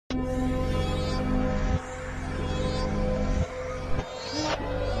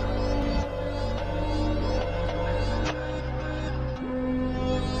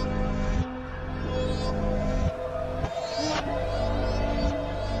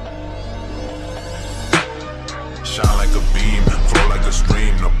like a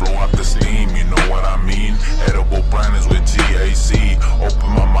stream to blow out the steam, you know what I mean? Edible brandings with TAC. Open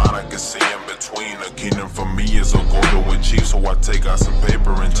my mind, I can see in between. A kingdom for me is a goal to achieve, so I take out some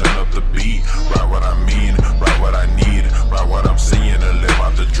paper and turn up the beat. Write what I mean, write what I need, write what I'm seeing and live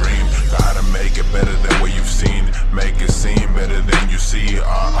out the dream. Gotta make it better than what you've seen, make it seem better than you see.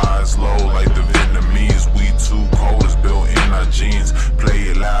 Our eyes low like the Vietnamese, we too cold, it's built in our genes.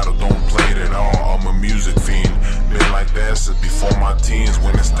 Play it loud or don't play it at all, I'm a music fiend. Been like that since before my teens.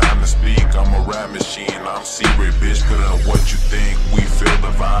 When it's time to speak, I'm a rap machine. I'm C-Rey, bitch, put up what you think. We feel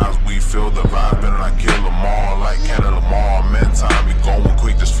the vibes, we feel the vibe, better not kill them all. Like Canada Lamar, man, time be going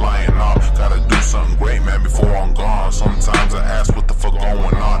quick, just flying off. Gotta do something great, man, before I'm gone. Sometimes I ask what the fuck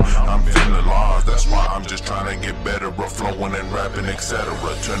going on. I'm feeling lost, that's why I'm just trying to get better, bro. Flowing and rapping, etc.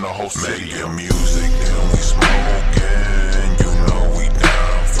 Turn the whole city. Making music, then we smoking. You know we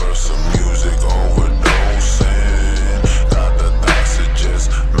down for some music overdosing. Got the thoughts that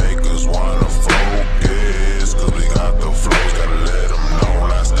just make us wanna focus. Cause we got the flows, gotta let them know.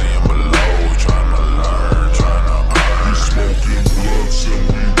 Not staying below, trying to learn, trying to earn. We smoking blunts and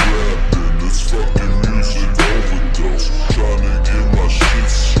we rapping. This fucking music overdose. Trying to get my shit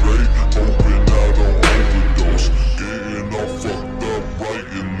straight, hoping I don't overdose. Getting all fucked up,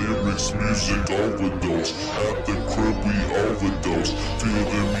 writing lyrics, music overdose. At the crib we overdose, feel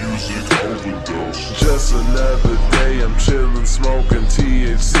the music overdose. Just another day, I'm chillin', smoking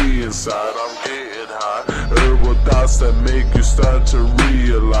THC inside. I'm getting high, herbal thoughts that make you start to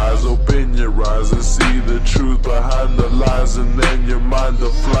realize. Open your eyes and see the truth behind the lies, and then your mind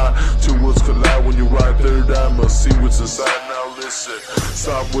will fly. Two worlds collide when you ride third eye, must see what's inside. Now listen,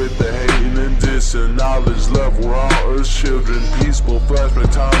 stop with the hating and dissing. Knowledge, love, we're all Earth's children. Peaceful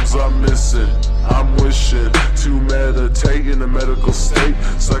flashback times I'm missing. I'm wishing to meditate in a medical state.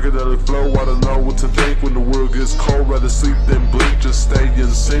 Psychedelic flow, I don't know what to think. When the world gets cold, rather sleep than blink. Just stay in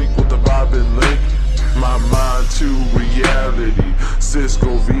sync with the vibe and link my mind to reality.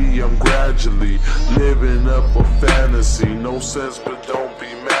 Cisco V, I'm gradually living up a fantasy. No sense, but don't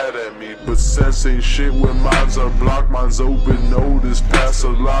be mad at me. But sense ain't shit when minds are blocked. Minds open, notice, pass a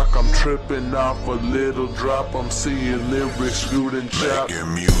lock. I'm tripping off a little drop. I'm seeing lyrics screwed and chopped.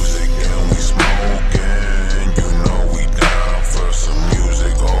 Making music and we smoking. You know we down for some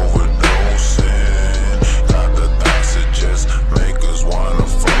music overdosing. Got the thoughts that just make us wanna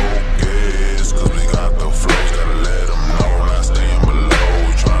focus. Cause we got the flows, gotta let them know. Not staying below,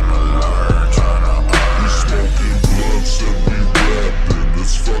 trying to learn, trying to earn. We smoking blunts and we rapping.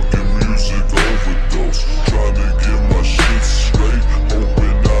 This fucking music overdose. Trying to get my shit straight,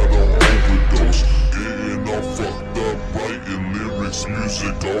 hoping I don't overdose. Getting all fucked up, writing lyrics,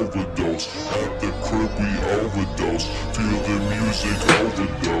 music overdose. At the crib we overdose, feel the music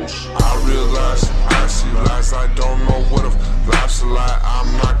overdose. I realize I see lies, I don't know what if life's a lie. I'm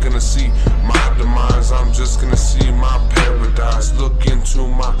not gonna see my demise, I'm just gonna see my paradise. Look into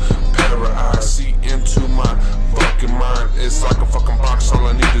my paradise, see into my fucking mind. It's like a fucking box, all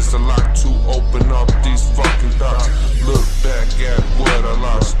I need is the lock to open up these fucking thoughts. Look back at what I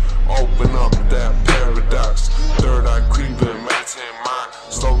lost, open up that paradox. Third eye creeping, maintain mind,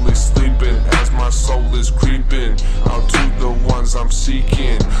 slowly sleeping as my soul is creeping out to the ones I'm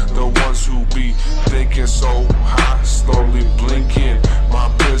seeking. The ones who be thinking so high, slowly blinking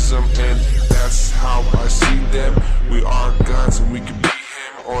my prism, and that's how I see them. We are gods and we can be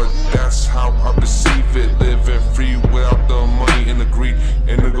him, or that's how I perceive it. Living free without the money and the greed.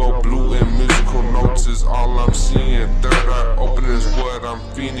 Indigo blue and musical notes is all I'm seeing. Third eye open is what I'm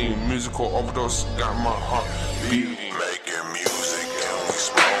feeling. Musical overdose got my heart beating.